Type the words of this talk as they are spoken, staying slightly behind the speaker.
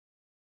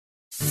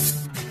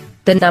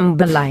the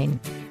number line.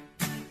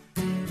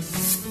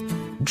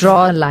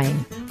 Draw a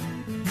line.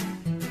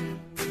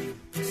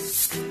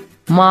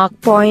 Mark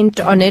point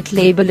on it,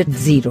 label it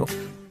 0.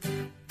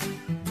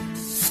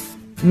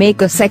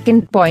 Make a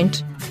second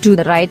point to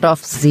the right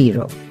of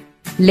 0.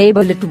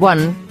 Label it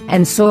 1,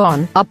 and so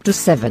on up to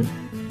 7.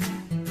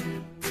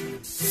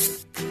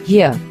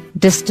 Here,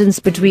 distance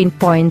between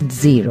point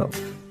 0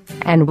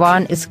 and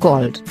 1 is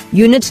called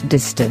unit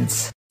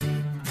distance.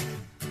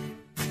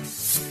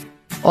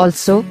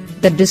 Also,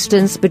 the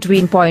distance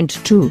between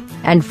point 2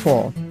 and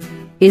 4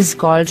 is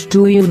called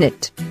 2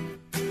 unit.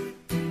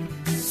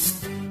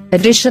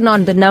 Addition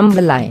on the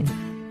number line.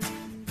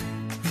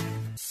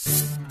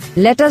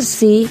 Let us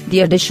see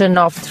the addition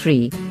of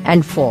 3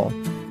 and 4.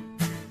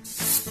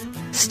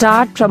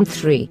 Start from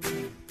 3.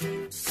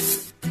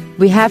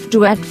 We have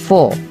to add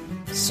 4,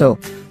 so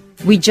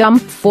we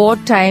jump 4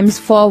 times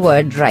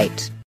forward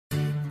right.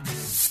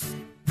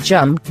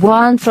 Jump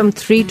 1 from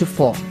 3 to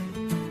 4.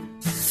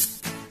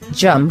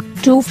 Jump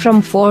 2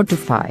 from 4 to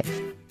 5.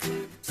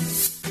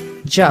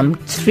 Jump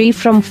 3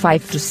 from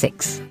 5 to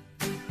 6.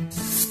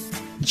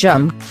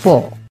 Jump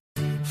 4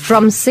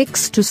 from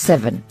 6 to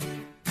 7.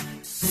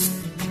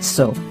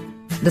 So,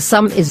 the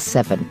sum is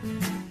 7.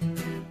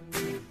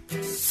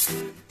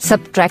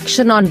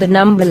 Subtraction on the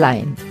number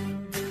line.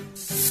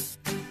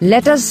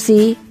 Let us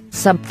see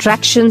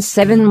subtraction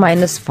 7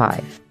 minus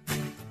 5.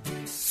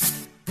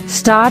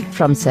 Start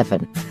from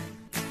 7.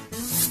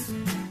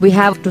 We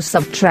have to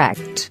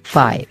subtract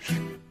 5.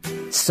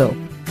 So,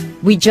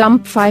 we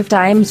jump 5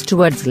 times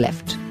towards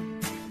left.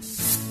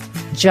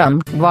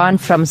 Jump 1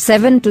 from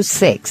 7 to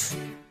 6.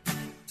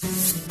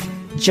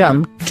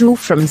 Jump 2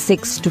 from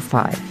 6 to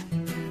 5.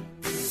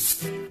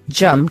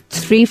 Jump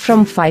 3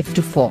 from 5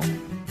 to 4.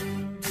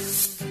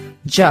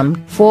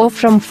 Jump 4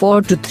 from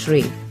 4 to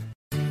 3.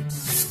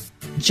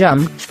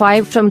 Jump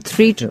 5 from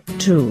 3 to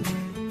 2.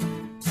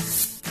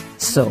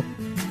 So,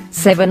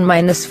 7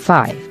 minus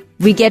 5,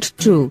 we get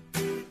 2.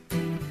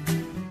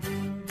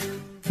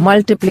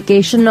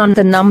 Multiplication on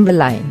the number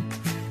line.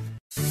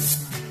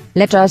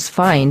 Let us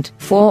find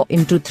 4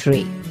 into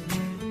 3.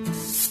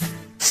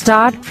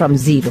 Start from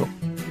 0.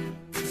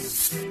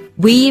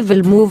 We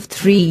will move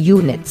 3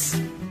 units.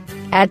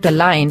 Add a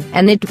line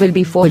and it will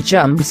be 4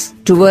 jumps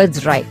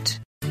towards right.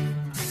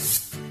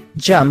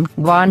 Jump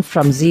 1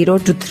 from 0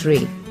 to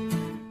 3.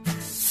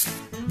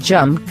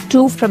 Jump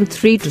 2 from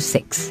 3 to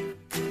 6.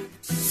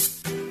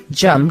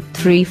 Jump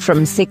 3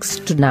 from 6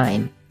 to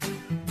 9.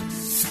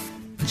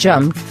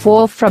 Jump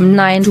 4 from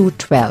 9 to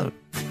 12.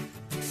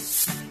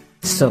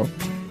 So,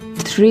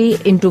 3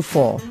 into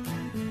 4,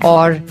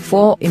 or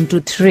 4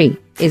 into 3,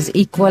 is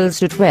equals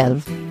to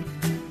 12.